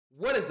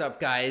is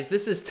up, guys?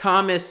 This is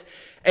Thomas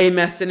A.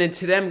 Messon, and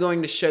today I'm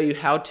going to show you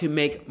how to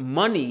make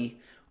money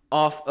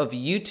off of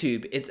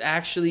YouTube. It's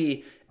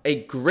actually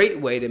a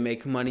great way to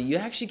make money. You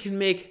actually can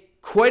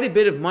make quite a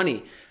bit of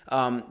money.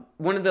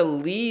 One of the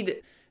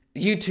lead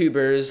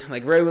YouTubers,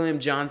 like Ray William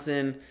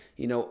Johnson,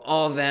 you know,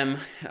 all of them,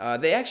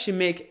 they actually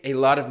make a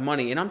lot of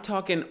money, and I'm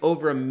talking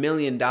over $1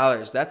 million.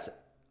 That's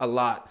a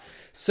lot.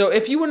 So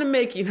if you want to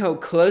make, you know,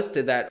 close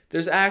to that,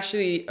 there's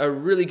actually a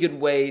really good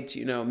way to,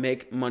 you know,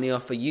 make money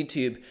off of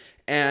YouTube.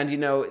 And, you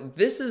know,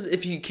 this is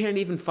if you can't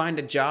even find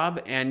a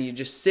job and you're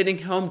just sitting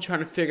home trying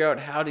to figure out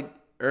how to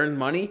earn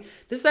money,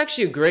 this is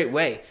actually a great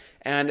way.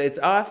 And it's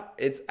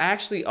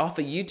actually off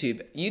of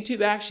YouTube.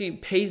 YouTube actually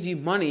pays you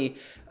money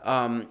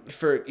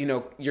for, you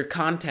know, your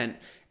content.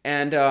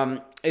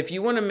 And if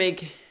you want to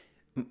make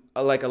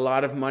like a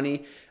lot of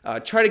money,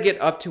 try to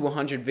get up to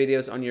 100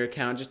 videos on your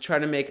account. Just try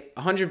to make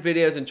 100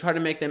 videos and try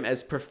to make them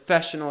as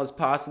professional as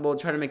possible.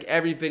 Try to make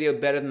every video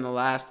better than the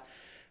last.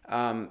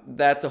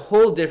 That's a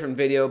whole different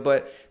video,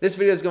 but this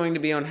video is going to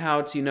be on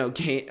how to, you know,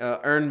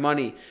 earn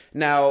money.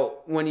 Now,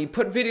 when you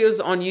put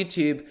videos on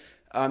YouTube,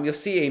 you'll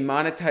see a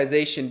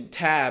monetization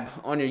tab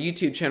on your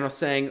YouTube channel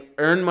saying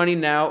earn money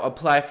now,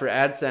 apply for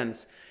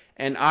AdSense.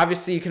 And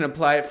obviously you can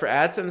apply it for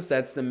AdSense.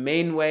 That's the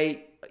main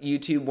way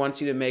YouTube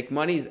wants you to make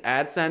money, is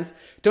AdSense.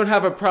 Don't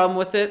have a problem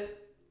with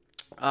it.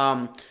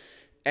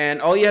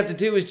 And all you have to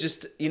do is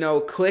just, you know,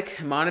 click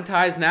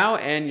monetize now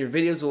and your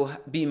videos will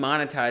be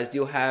monetized.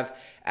 You'll have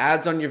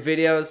ads on your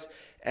videos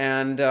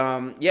and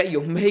yeah,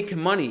 you'll make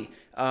money.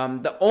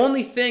 The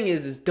only thing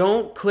is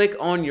don't click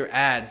on your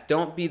ads.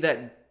 Don't be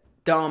that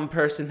dumb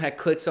person that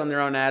clicks on their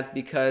own ads,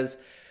 because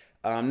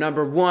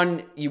number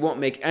one, you won't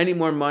make any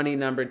more money.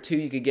 Number two,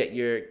 you could get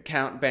your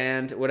account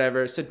banned,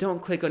 whatever. So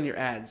don't click on your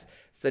ads.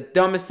 It's the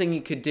dumbest thing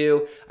you could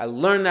do. I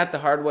learned that the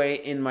hard way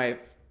in my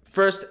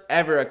first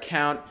ever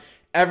account.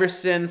 Ever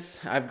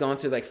since, I've gone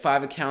through like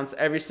 5 accounts.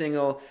 Every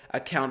single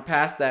account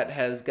past that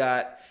has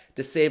got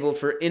disabled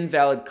for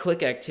invalid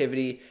click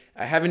activity.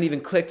 I haven't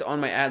even clicked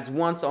on my ads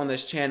once on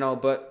this channel,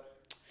 but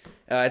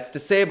it's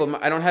disabled.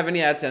 I don't have any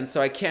AdSense,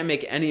 so I can't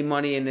make any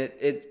money, and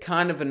it's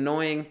kind of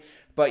annoying,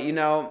 but you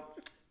know,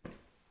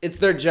 it's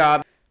their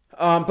job.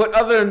 But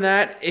other than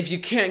that, if you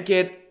can't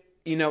get,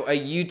 you know, a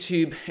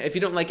YouTube, if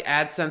you don't like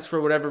AdSense for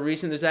whatever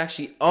reason, there's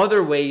actually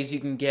other ways you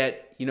can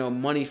get, you know,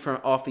 money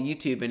from off of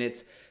YouTube, and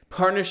it's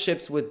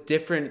partnerships with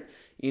different,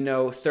 you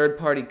know,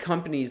 third-party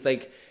companies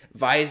like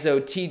Viso,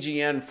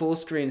 TGN,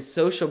 Fullscreen,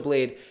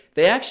 SocialBlade.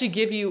 They actually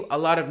give you a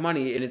lot of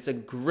money, and it's a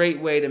great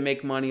way to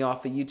make money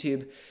off of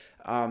YouTube.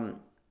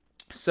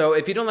 So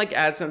if you don't like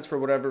AdSense for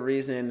whatever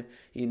reason,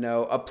 you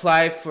know,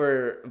 apply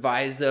for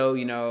Viso,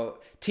 you know,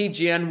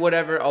 TGN,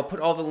 whatever. I'll put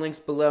all the links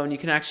below, and you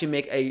can actually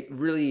make a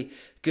really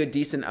good,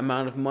 decent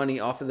amount of money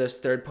off of those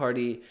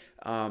third-party,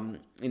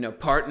 you know,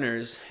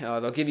 partners.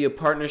 They'll give you a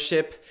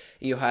partnership.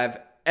 You'll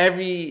have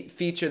every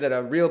feature that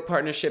a real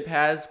partnership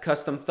has,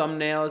 custom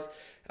thumbnails,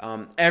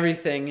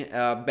 everything,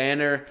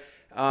 banner.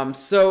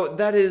 So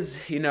that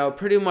is, you know,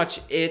 pretty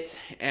much it,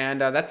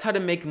 and that's how to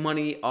make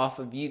money off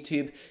of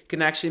YouTube. You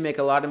can actually make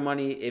a lot of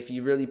money if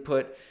you really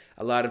put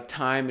a lot of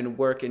time and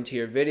work into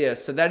your videos.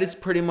 So that is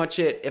pretty much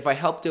it. If I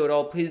helped you at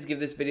all, please give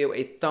this video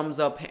a thumbs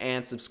up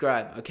and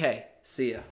subscribe. Okay, see ya.